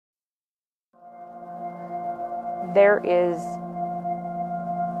there is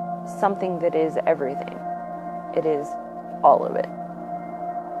something that is everything. It is all of it.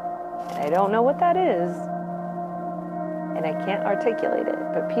 And I don't know what that is, and I can't articulate it,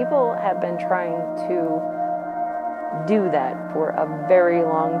 but people have been trying to do that for a very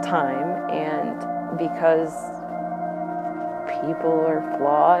long time, and because people are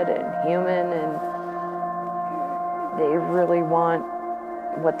flawed and human and they really want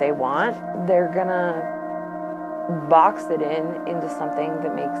what they want, they're gonna box it into something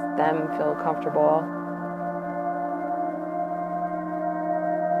that makes them feel comfortable,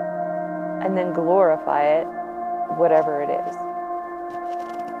 and then glorify it, whatever it is.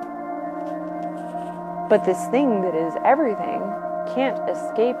 But this thing that is everything can't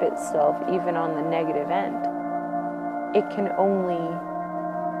escape itself even on the negative end. It can only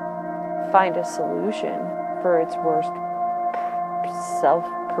find a solution for its worst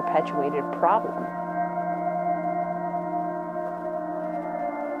self-perpetuated problem.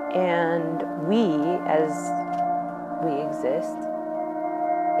 And we, as we exist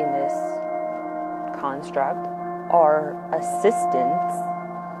in this construct, are assistants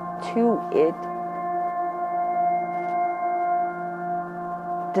to it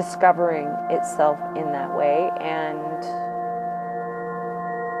discovering itself in that way. And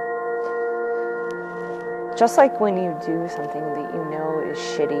just like when you do something that you know is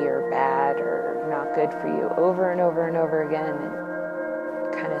shitty or bad or not good for you over and over and over again,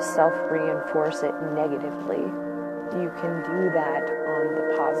 and kind of self-reinforce it negatively, you can do that on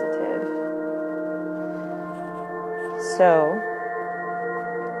the positive. So,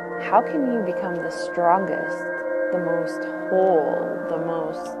 how can you become the strongest, the most whole, the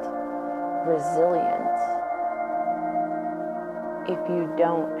most resilient, if you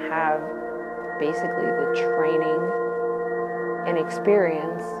don't have basically the training and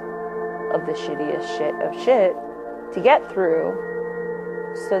experience of the shittiest shit of shit to get through,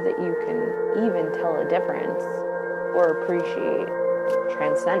 so that you can even tell a difference or appreciate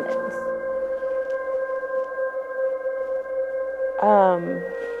transcendence?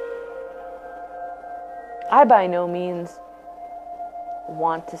 I by no means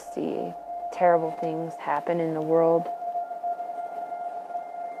want to see terrible things happen in the world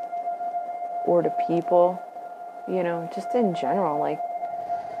or to people, you know, just in general. Like,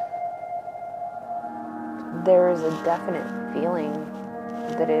 there is a definite feeling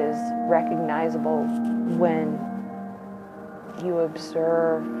that is recognizable when you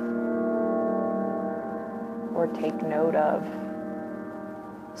observe or take note of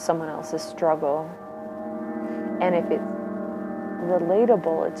someone else's struggle. And if it's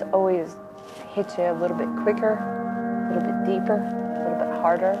relatable, it's always hits you a little bit quicker, a little bit deeper, a little bit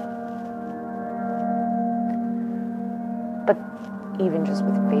harder. But even just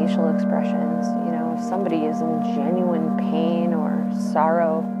with facial expressions, you know, if somebody is in genuine pain or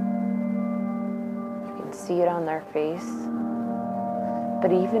sorrow, you can see it on their face.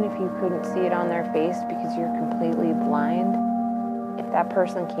 But even if you couldn't see it on their face because you're completely blind, if that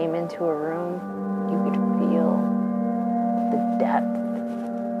person came into a room, you could feel the depth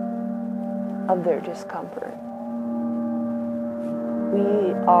of their discomfort.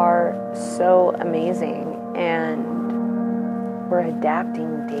 We are so amazing, and we're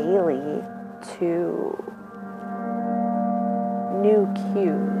adapting daily to new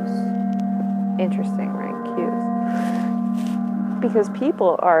cues. Interesting, right? Cues. Because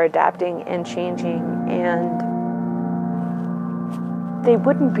people are adapting and changing, and they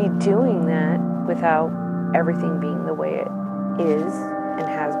wouldn't be doing that without everything being the way it is and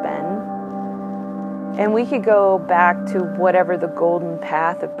has been. And we could go back to whatever the golden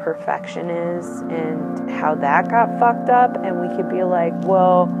path of perfection is and how that got fucked up, and we could be like,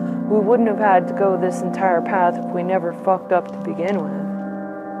 well, we wouldn't have had to go this entire path if we never fucked up to begin with.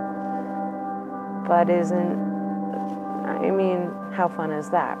 But how fun is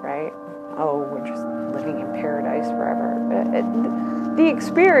that, right? Oh, we're just living in paradise forever. The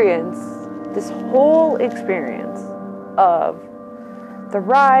experience, this whole experience of the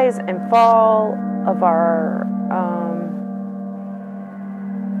rise and fall of our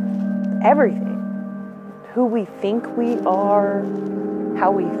everything, who we think we are,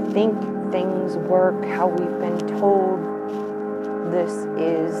 how we think things work, how we've been told this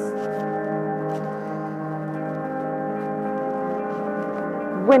is.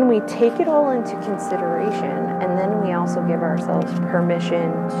 When we take it all into consideration, and then we also give ourselves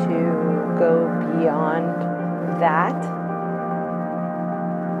permission to go beyond that,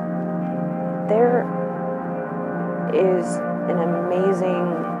 there is an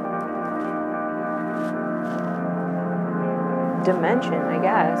amazing dimension, I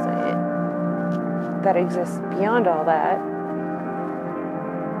guess. that exists beyond all that,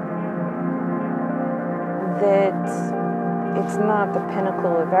 that it's not the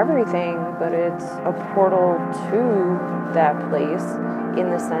pinnacle of everything, but it's a portal to that place, in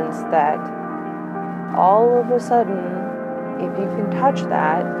the sense that all of a sudden, if you can touch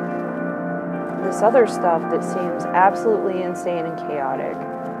that, this other stuff that seems absolutely insane and chaotic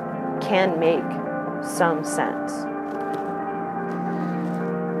can make some sense.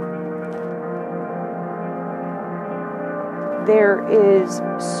 There is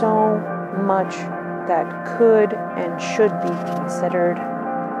so much that could and should be considered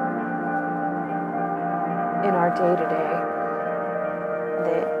in our day-to-day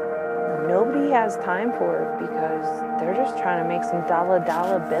that nobody has time for, because they're just trying to make some dollar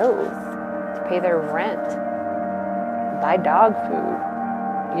bills to pay their rent, buy dog food,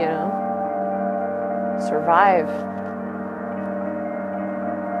 you know, survive.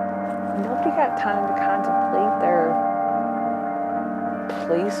 Nobody got time to contemplate their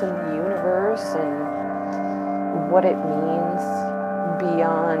place in the universe and what it means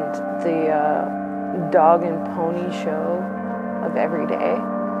beyond the dog and pony show of every day.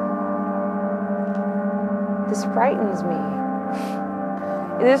 This frightens me.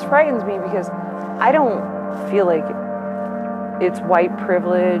 This frightens me because I don't feel like it's white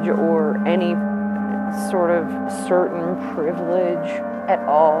privilege or any sort of certain privilege at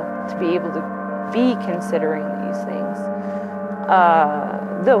all to be able to be considering these things.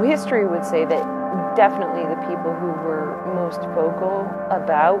 Though history would say that definitely the people who were most vocal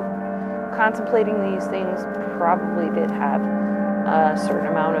about contemplating these things probably did have a certain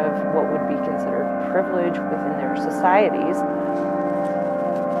amount of what would be considered privilege within their societies.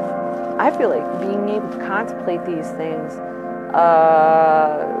 I feel like being able to contemplate these things is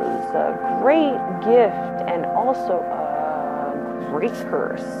a great gift and also a great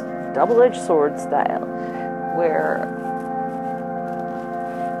curse, double-edged sword style, where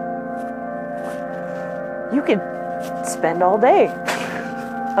you could spend all day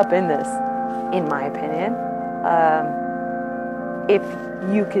up in this, in my opinion. If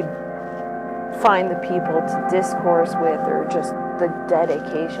you could find the people to discourse with, or just the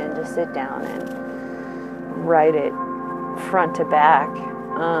dedication to sit down and write it front to back.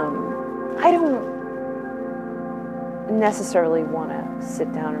 I don't necessarily want to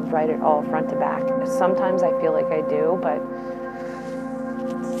sit down and write it all front to back. Sometimes I feel like I do, but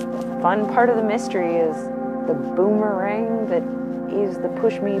the fun part of the mystery is the boomerang that is the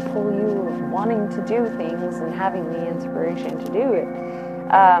push me, pull you of wanting to do things and having the inspiration to do it.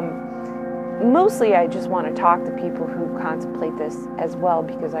 Mostly I just want to talk to people who contemplate this as well,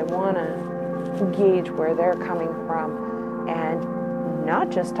 because I want to gauge where they're coming from and not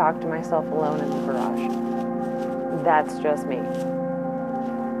just talk to myself alone in the garage. That's just me.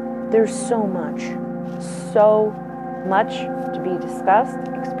 There's so much to be discussed,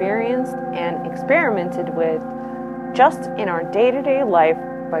 experienced, and experimented with just in our day-to-day life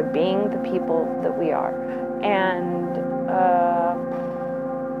by being the people that we are. And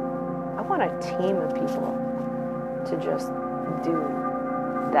I want a team of people to just do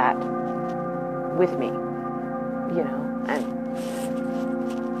that with me, you know, and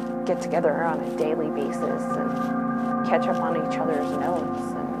get together on a daily basis and catch up on each other's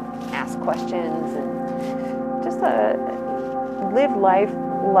notes and ask questions and just live life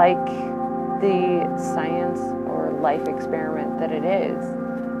like the science or life experiment that it is.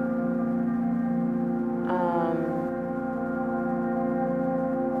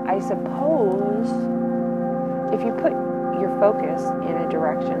 I suppose if you put your focus in a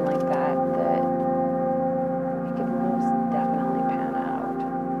direction like that, that it can most definitely pan out.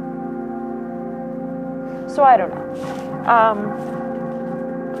 So I don't know.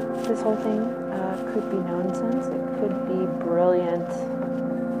 This whole thing could be nonsense. It could be brilliant.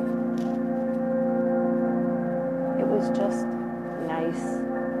 It was just nice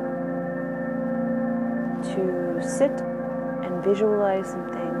to sit and visualize some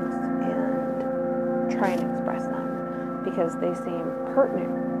things and try and express them, because they seem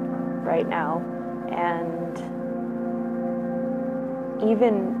pertinent right now. And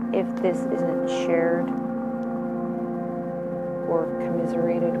even if this isn't shared or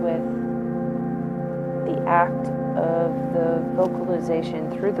commiserated with, the act of the vocalization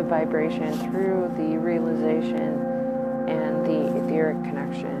through the vibration, through the realization and the etheric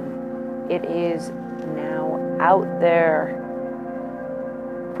connection, it is now out there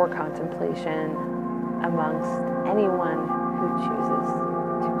for contemplation amongst anyone who chooses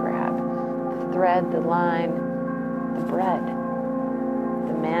to grab the thread, the line, the bread,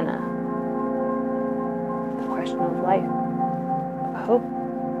 the manna, the question of life. I hope